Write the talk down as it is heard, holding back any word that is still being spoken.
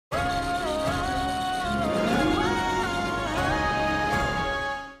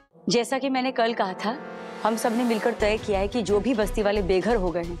जैसा कि मैंने कल कहा था, हम सब ने मिलकर तय किया है कि जो भी बस्ती वाले बेघर हो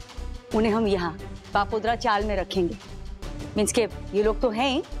गए हैं उन्हें हम यहाँ बापोदरा चाल में रखेंगे। मीन्स के ये लोग तो हैं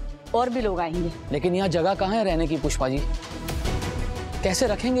ही, और भी लोग आएंगे। लेकिन यहाँ जगह कहाँ है रहने की पुष्पा जी? कैसे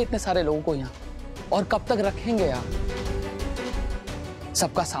रखेंगे इतने सारे लोगों को यहाँ, और कब तक रखेंगे यहाँ?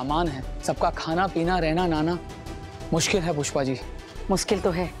 सबका सामान है, सबका खाना पीना रहना नाना मुश्किल है पुष्पा जी। मुश्किल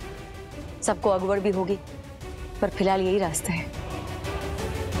तो है, सबको अगवड़ भी होगी, पर फिलहाल यही रास्ता है।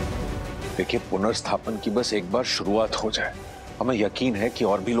 देखिए, पुनर्स्थापन की बस एक बार शुरुआत हो जाए, हमें यकीन है कि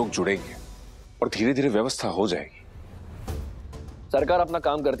और भी लोग जुड़ेंगे और धीरे धीरे व्यवस्था हो जाएगी। सरकार अपना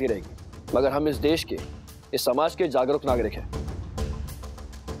काम करती रहेगी, मगर हम इस देश के, इस समाज के जागरूक नागरिक हैं।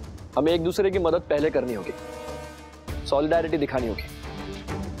 हमें एक दूसरे की मदद पहले करनी होगी, सॉलिडारिटी दिखानी होगी।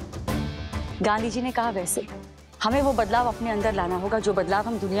 गांधी जी ने कहा वैसे हमें वो बदलाव अपने अंदर लाना होगा जो बदलाव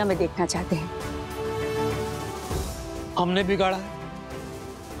हम दुनिया में देखना चाहते हैं। हमने बिगाड़ा है,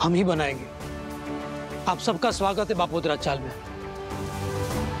 हम ही बनाएंगे। आप सबका स्वागत है बापोदरा चाल में।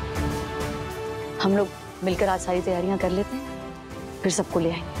 हम लोग मिलकर आज सारी तैयारियां कर लेते हैं, फिर सबको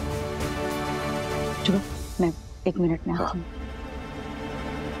ले आएंगे। चलो, मैं 1 मिनट में आती हूँ।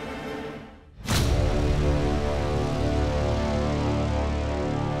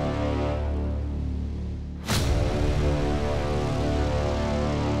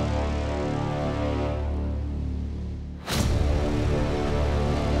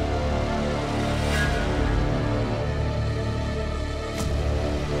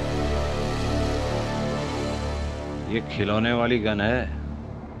 ये खिलौने वाली गन है,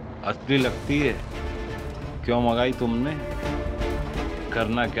 असली लगती है। क्यों मंगाई तुमने?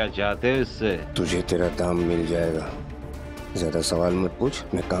 करना क्या चाहते हो इससे? तुझे तेरा दाम मिल जाएगा। ज्यादा सवाल मत पूछ,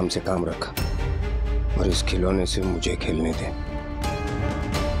 मैं काम से काम रखा, और इस खिलौने से मुझे खेलने दे।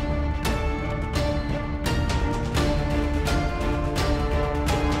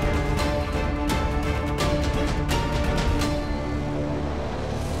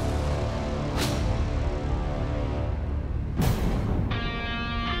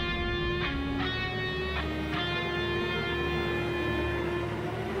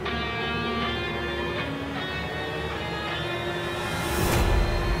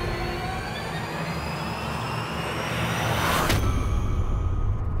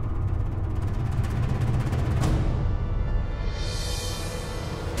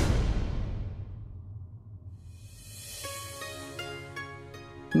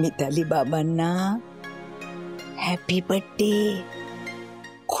 मिताली बाबांना हैप्पी बर्थडे,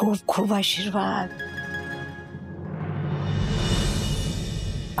 खूब खूब आशीर्वाद।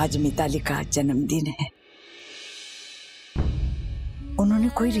 आज मिताली का जन्मदिन है। उन्होंने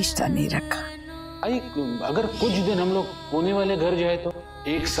कोई रिश्ता नहीं रखा। अगर कुछ दिन हम लोग पुणे वाले घर जाए तो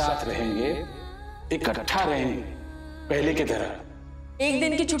एक साथ रहेंगे, इकट्ठा रहेंगे, पहले की तरह। एक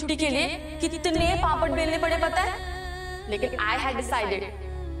दिन की छुट्टी के लिए कितने पापड़ बेलने पड़े पता है? लेकिन आई हैड डिसाइडेड,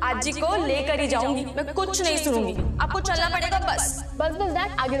 आज जी को लेकर ही जाऊंगी। मैं कुछ नहीं सुनूंगी, आपको चलना पड़ेगा बस। बस बस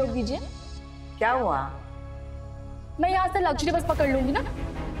दैट, आगे रोक दीजिए। क्या हुआ? मैं यहाँ से लग्जरी बस पकड़ लूंगी ना।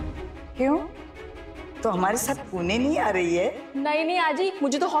 क्यों? तो हमारे साथ पुणे नहीं आ रही है? नहीं नहीं आजी,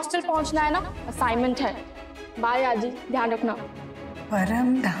 मुझे तो हॉस्टल पहुंचना है ना, असाइनमेंट है। बाय आजी, ध्यान रखना।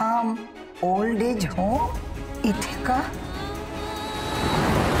 परम धाम ओल्ड एज होम इथे का?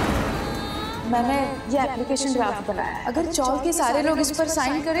 मैंने ये एप्लीकेशन ड्राफ्ट बनाया है। अगर चौल के सारे लोग इस पर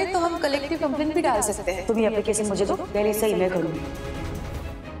साइन करें तो हम कलेक्टिव कंप्लेंट भी डाल सकते हैं। तुम ये एप्लीकेशन मुझे दो, पहले से ही मैं करूंगी।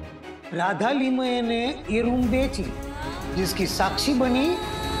 राधा लिमये ने ये रूम बेची, जिसकी साक्षी बनी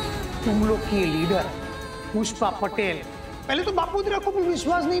तुम लोग की लीडर पुष्पा पटेल। पहले तो बापोदरा को भी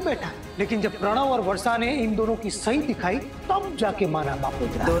विश्वास नहीं बैठा, लेकिन जब प्रणव और वर्षा ने इन दोनों की सही दिखाई तब जाके माना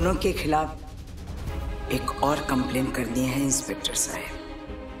बापोदरा। दोनों के खिलाफ एक और कंप्लेन कर दी है इंस्पेक्टर साहब।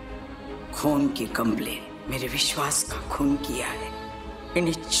 खून की कंप्लेन, मेरे विश्वास का खून किया है।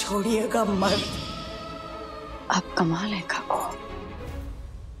 इन्हें छोड़िएगा मत। आप कमाल है काको,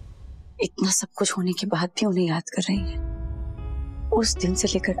 इतना सब कुछ होने के बाद भी उन्हें याद कर रही हैं। उस दिन से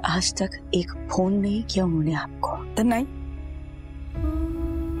लेकर आज तक एक फोन नहीं किया उन्होंने आपको? तो नहीं,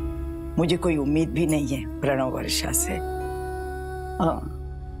 मुझे कोई उम्मीद भी नहीं है प्रणव वर्षा से।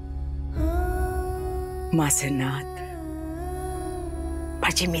 माँ से नाथ,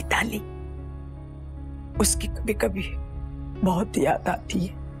 भजी मिताली, उसकी कभी कभी बहुत याद आती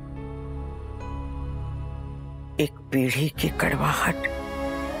है। एक पीढ़ी की कड़वाहट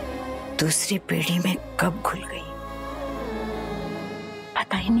दूसरी पीढ़ी में कब घुल गई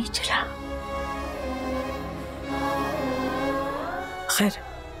पता ही नहीं चला। खैर,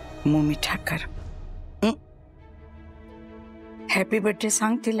 मुंह मीठा कर। हैप्पी बर्थडे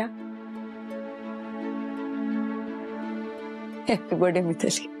सांग तिला। Happy birthday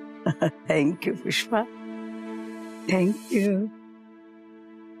Mitali. Thank you Pushpa, thank you.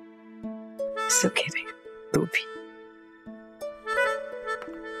 सुखी रहे तू भी।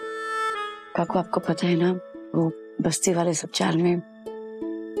 काकू आपको पता है ना, वो बस्ती वाले सब चाल में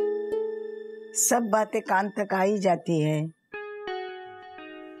सब बातें कान तक आ ही जाती है।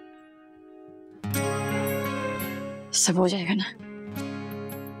 सब हो जाएगा ना?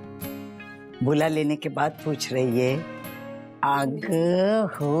 बुला लेने के बाद पूछ रही है। आग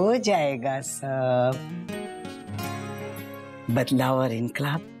हो जाएगा सब। बदलाव और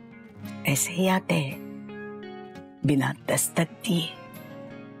इनकलाब ऐसे ही आते हैं, बिना दस्तक दिए।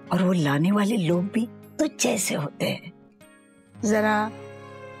 और वो लाने वाले लोग भी तो जैसे होते हैं, जरा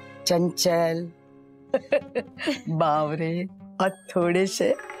चंचल, बावरे और थोड़े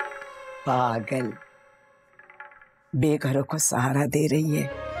से पागल। बेघरों को सहारा दे रही है।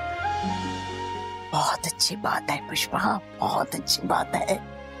 बहुत अच्छी बात है पुष्पा, बहुत अच्छी बात है।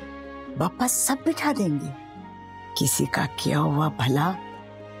 वापस सब बिठा देंगे। किसी का किया हुआ भला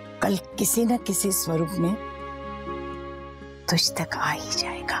कल किसी न किसी स्वरूप में तुझ तक आ ही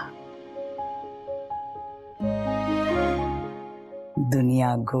जाएगा।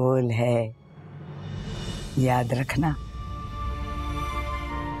 दुनिया गोल है, याद रखना।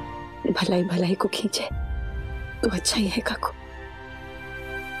 भलाई भलाई को खींचे तो अच्छा ही है काकू।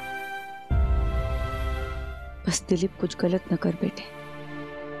 बस दिलीप कुछ गलत न कर बेटे।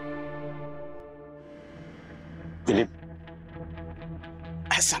 दिलीप,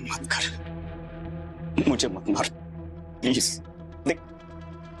 ऐसा मत कर, मुझे मत मार प्लीज। देख,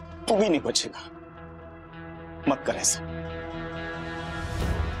 तू भी नहीं बचेगा, मत कर ऐसा,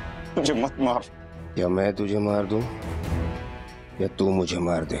 मुझे मत मार। या मैं तुझे मार दूं या तू मुझे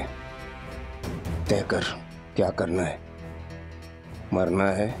मार दे, तय कर क्या करना है। मरना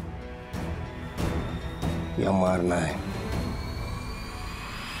है या मारना है?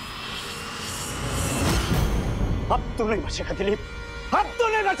 अब तू नहीं बचेगा दिलीप, अब तू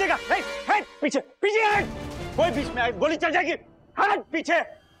नहीं बचेगा। हट पीछे, पीछे हट, कोई बीच में आए गोली चल जाएगी। हट पीछे।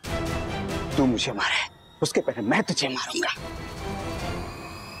 तू मुझे मारे उसके पहले मैं तुझे मारूंगा।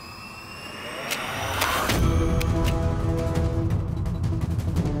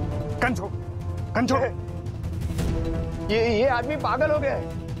 कंजो, कंजो। ये आदमी पागल हो गया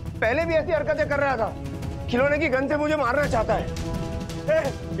है। पहले भी ऐसी हरकतें कर रहा था। खिलौने की गन से मुझे मारना चाहता है।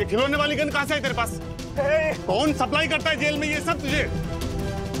 ये खिलौने वाली गन कहां से है तेरे पास? कौन सप्लाई करता है जेल में ये सब तुझे?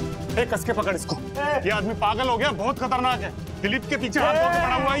 कस के पकड़ इसको। ये आदमी पागल हो गया, बहुत खतरनाक है। दिलीप के पीछे हाथ धोके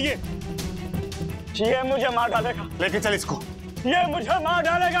पड़ा हुआ है ये मुझे मार डालेगा। लेके चल इसको। ये मुझे मार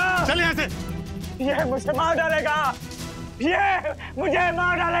डालेगा। चल यहाँ से। ये मुझे मार डालेगा, ये मुझे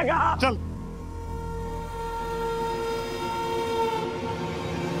मार डालेगा। चल।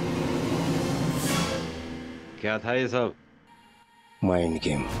 क्या था ये सब? Mind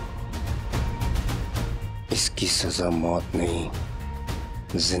game. इसकी सजा मौत नहीं,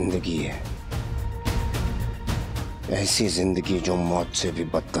 जिंदगी है। ऐसी जिंदगी जो मौत से भी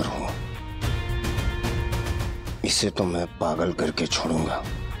बदतर हो। इसे तो मैं पागल करके छोड़ूंगा।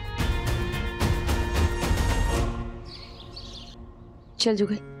 चल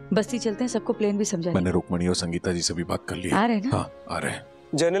जुगल, बस्ती चलते हैं, सबको प्लेन भी समझा। मैंने रुक्मणी और संगीता जी से भी बात कर ली। आ रहे हैं ना? हाँ, आ रहे हैं।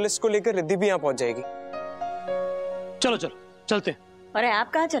 जर्नलिस्ट को लेकर रिद्धि भी यहाँ पहुंच जाएगी। चलो चलो चलते। अरे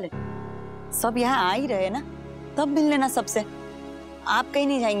आप कहाँ चले? सब यहाँ आ ही रहे ना, तब मिल लेना सबसे। आप कहीं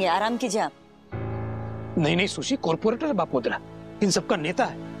नहीं जाएंगे, आराम कीजिए आप। नहीं नहीं सुशी, कॉर्पोरेटर है बापोदरा, इन सबका नेता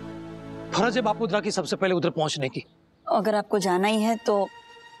है। फर्ज है बापोदरा की सबसे पहले उधर पहुंचने की। अगर आपको जाना ही है तो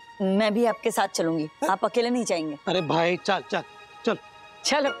मैं भी आपके साथ चलूंगी, आप अकेले नहीं जाएंगे। अरे भाई चल चल चल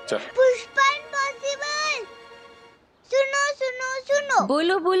चलो। पुष्पा इम्पॉसिबल। सुनो सुनो सुनो।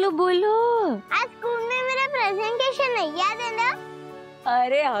 बोलो बोलो बोलो। आज स्कूल में मेरा प्रेजेंटेशन है, याद है ना?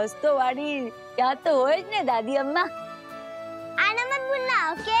 अरे हंस तो वाड़ी, याद तो हो ने दादी अम्मा। आना मत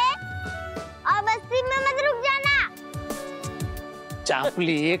भूलना, ओके? और बस्ती में मत रुक जाना।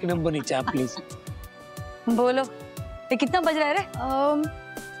 चापली, एक नंबर नहीं चापली। बोलो, ये कितना बज रहा है रे?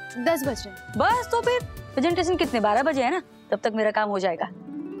 10 बज रहे। बस तो फिर प्रेजेंटेशन कितने? 12 बजे है ना, तब तक मेरा काम हो जाएगा।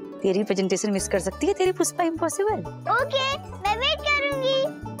 तेरी प्रेजेंटेशन मिस कर सकती है तेरी पुष्पा इम्पॉसिबल। ओके, मैं वेट करूंगी।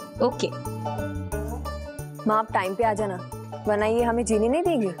 ओके। माँ आप टाइम पे आ जाना, वरना ये हमें जीने नहीं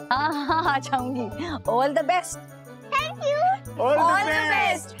देंगे। हाँ आ जाऊंगी। All the best. Thank you. All the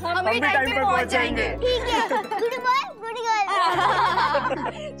best. हम भी टाइम पे पहुंच जाएंगे। ठीक है। Good boy, good girl.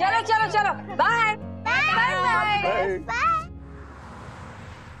 चलो चलो चलो, बाय बाय बाय।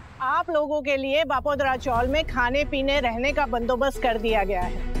 आप लोगों के लिए बापोदरा चौल में खाने पीने रहने का बंदोबस्त कर दिया गया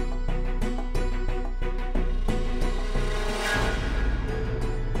है।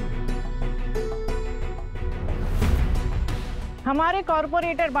 हमारे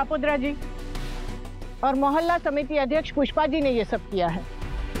कॉर्पोरेटर बापोदरा जी और मोहल्ला समिति अध्यक्ष पुष्पा जी ने ये सब किया है।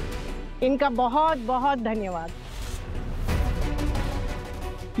 इनका बहुत बहुत धन्यवाद।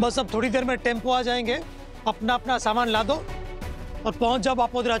 बस अब थोड़ी देर में टेम्पो आ जाएंगे, अपना अपना सामान ला दो और पहुंच जाओ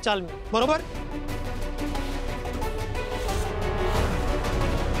बापोदरा चाल में, बरोबर?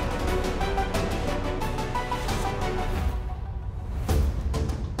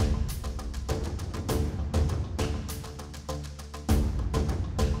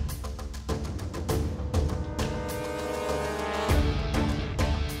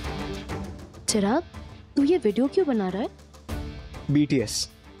 चिराग, तू ये वीडियो क्यों बना रहा है? BTS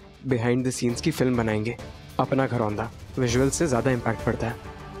बिहाइंड द सीन्स की फिल्म बनाएंगे। अपना घरौंदा, विजुअल्स से ज्यादा इम्पैक्ट पड़ता है।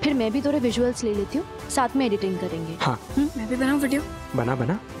 फिर मैं भी थोड़े विजुअल्स ले लेती हूँ, साथ में एडिटिंग करेंगे। हाँ मैं भी बनाऊँ वीडियो।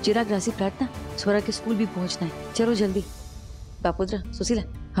 बना। चिराग, राशि प्रार्थना, स्वरा के स्कूल भी पहुंचना है, चलो जल्दी। बापोदरा, सुशीला,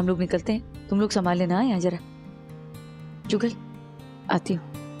 हम लोग निकलते हैं, तुम लोग संभाल लेना यहाँ जरा। जुगल, आती हूँ।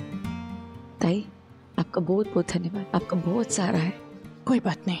 ताई, आपका बहुत बहुत धन्यवाद, आपका बहुत सहारा है। कोई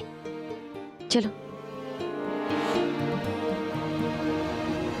बात नहीं, चलो।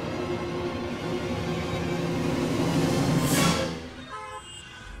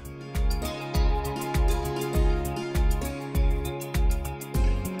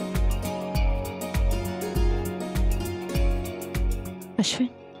 अश्विन,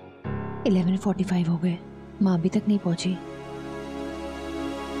 11:45 हो गए, माँ अभी तक नहीं पहुंची।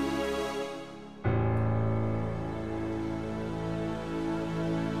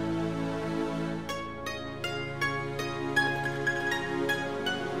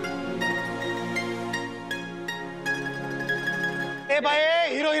 ए भाई,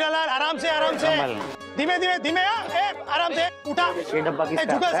 हीरो हीरालाल, आराम से धीमे आराम से उठा। ये डब्बा किसका है?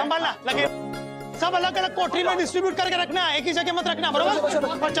 जुगल संभालना, लगे सब अलग अलग कोठरी में डिस्ट्रीब्यूट करके रखना, एक ही जगह मत रखना, बरोबर?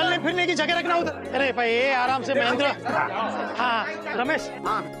 और चलने फिरने की जगह रखना उधर। अरे भाई आराम से महेंद्र। हाँ रमेश,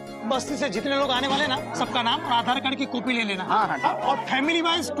 बस्ती से जितने लोग आने वाले ना, सबका नाम और आधार कार्ड की कॉपी ले लेना। और फैमिली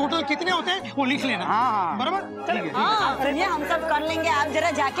वाइज टोटल कितने होते हैं वो लिख लेना, बरोबर? ये हम सब कर लेंगे, आप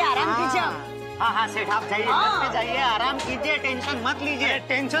जरा जाके आराम कीजिए। हाँ सेठ, आप जाइए, घर पे जाइए, आराम कीजिए, टेंशन मत लीजिए।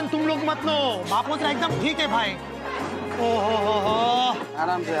 टेंशन तुम लोग मत लो, बापोदरा एकदम ठीक है भाई। ओहो,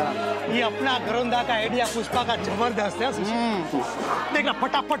 आराम से आराम। ये अपना घरौंदा का आइडिया पुष्पा का जबरदस्त है। देखना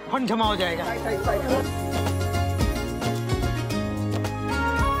फटाफट फंड जमा हो जाएगा।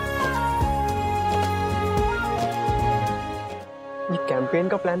 ये कैंपेन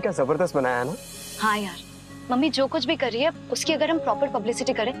का प्लान क्या जबरदस्त बनाया है ना? हाँ यार, मम्मी जो कुछ भी कर रही है उसकी अगर हम प्रॉपर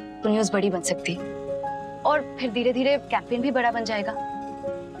पब्लिसिटी करें तो न्यूज बड़ी बन सकती है, और फिर धीरे धीरे कैंपेन भी बड़ा बन जाएगा।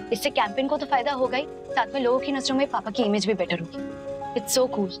 इससे कैंपेन को तो फायदा होगा ही, साथ में लोगों की नजरों में पापा की इमेज भी बेटर होगी। It's so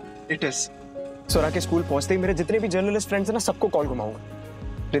cool. It is. स्वरा के स्कूल पहुंचते ही मेरे जितने भी जर्नलिस्ट फ्रेंड्स हैं ना, सबको कॉल घुमाऊंगा।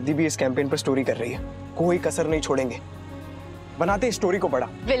 रिद्धि भी इस कैंपेन पर स्टोरी कर रही है, कोई कसर नहीं छोड़ेंगे। बनाते हैं स्टोरी को बड़ा।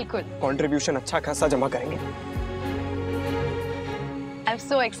 बिल्कुल। कंट्रीब्यूशन अच्छा खासा जमा करेंगे। I am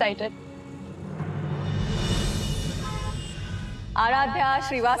so excited. Aaradhya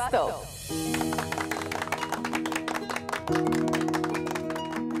Srivastava.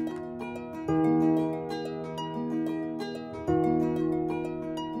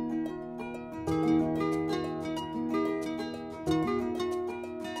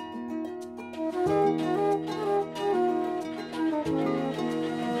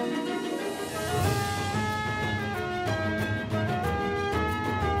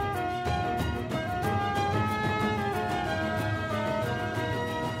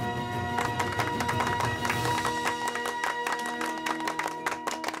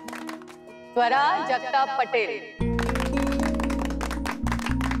 स्वरा जगताप पटेल।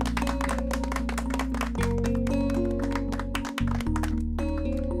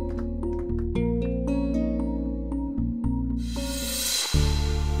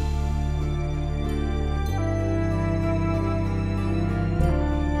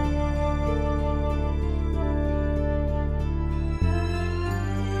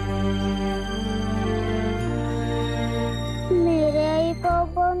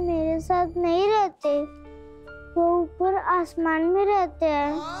 साथ नहीं रहते, वो ऊपर आसमान में रहते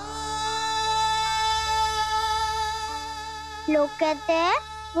हैं। लोग कहते हैं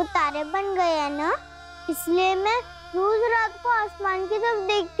वो तारे बन गए हैं ना, इसलिए मैं रोज रात को आसमान की तरफ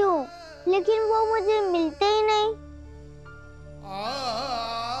देखती हूँ, लेकिन वो मुझे मिलते ही नहीं।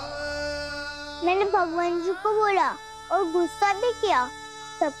 मैंने भगवान जी को बोला और गुस्सा भी किया,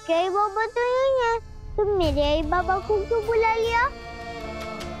 सबके आई बाबा तो यही है, तो मेरे आई बाबा को क्यों बुला लिया?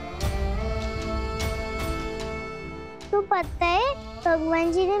 तो पता है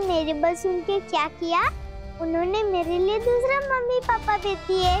भगवान जी ने मेरी बात सुन के क्या किया? उन्होंने मेरे लिए दूसरा मम्मी पापा दे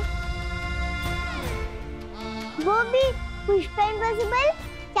दिए, वो भी पुष्पा इम्पॉसिबल,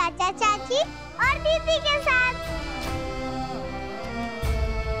 चाचा चाची और दीदी के साथ।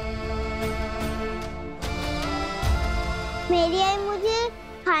 मेरी आई मुझे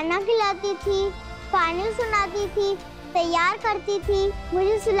खाना खिलाती थी, कहानी सुनाती थी, तैयार करती थी,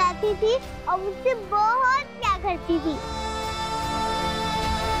 मुझे सुलाती थी और मुझसे बहुत प्यार करती थी।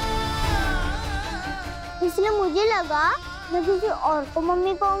 इसलिए मुझे लगा मैं किसी और को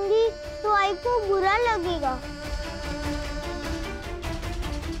मम्मी कहूंगी तो आई को बुरा लगेगा,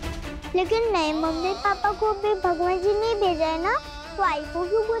 लेकिन नए मम्मी पापा को भी भगवान जी ने भेजा है ना, तो आई को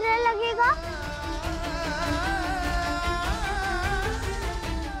क्यों बुरा लगेगा।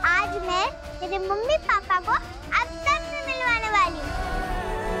 आज मैं मेरे मम्मी पापा को अब सबसे मिलवाने वाली हूँ।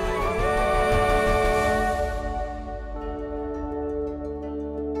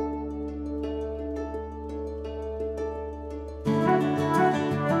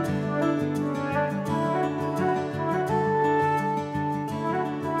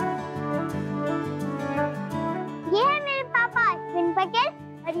 ये है मेरे पापा अश्विन पटेल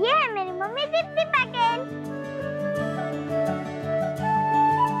और ये है मेरी mummy Deepti Patel.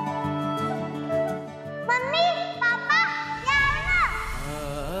 Mummy papa यहाँ आओ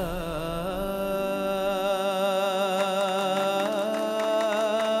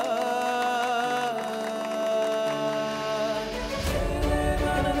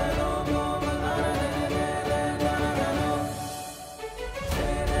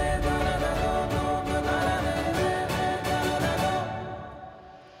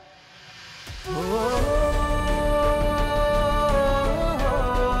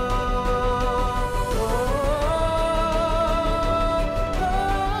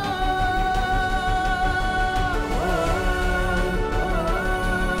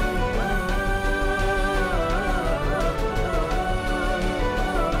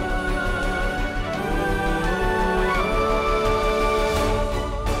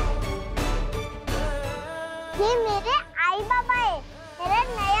ये मेरे आई बाबा है, मेरा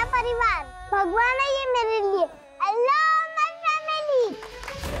नया परिवार। भगवान है ये मेरे लिए। अल्लाह माय फैमिली।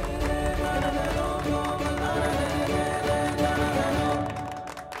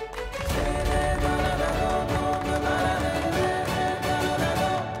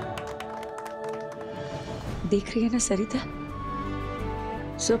 देख रही है ना सरिता,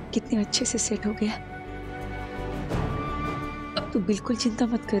 सब कितने अच्छे से सेट हो गया। अब तू बिल्कुल चिंता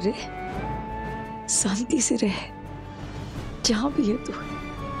मत कर रहे, शांति से रहे जहां भी है तू।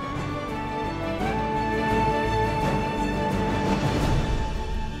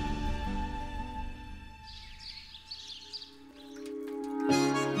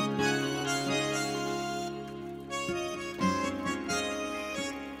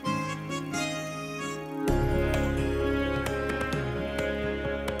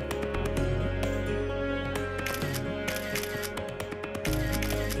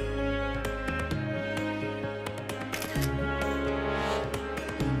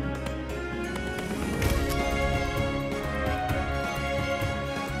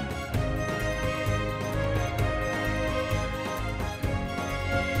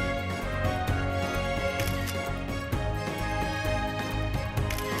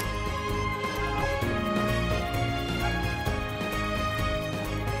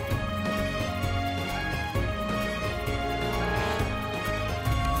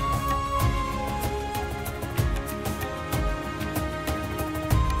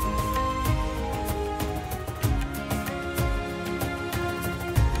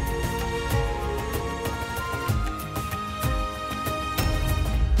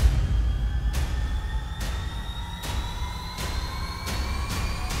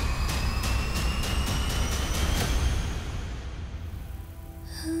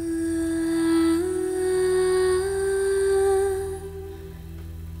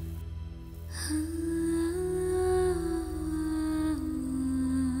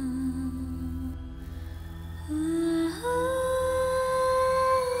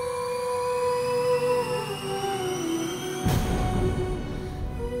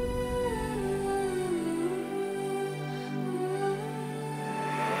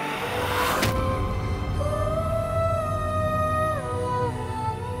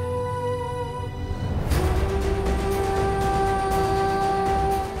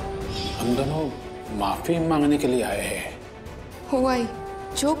 माफी मांगने के लिए आए हैं। हुआई,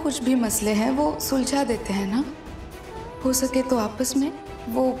 जो कुछ भी मसले हैं वो सुलझा देते हैं ना। हो सके तो आपस में,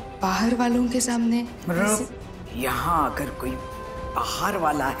 वो बाहर वालों के सामने। यहाँ अगर कोई बाहर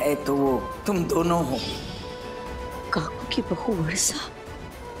वाला है तो वो तुम दोनों हो। काकू की बहू वर्षा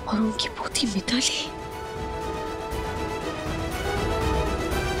और उनकी पोती मिताली।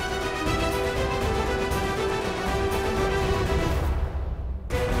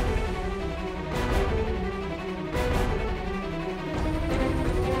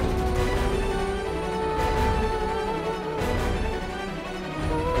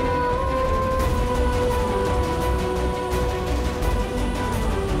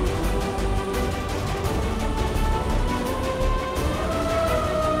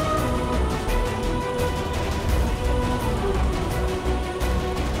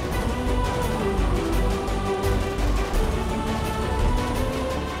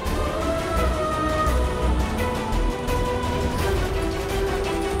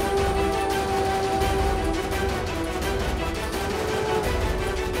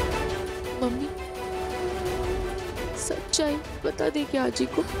 सच्चाई बता देगी आजी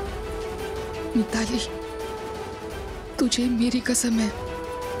को। मिताली, तुझे मेरी कसम है,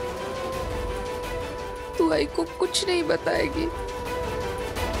 तू आई को कुछ नहीं बताएगी।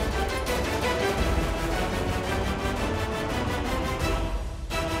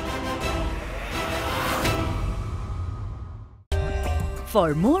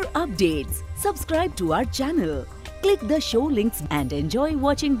 For more updates, subscribe to our channel, click the show links and enjoy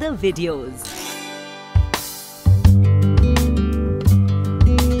watching the videos.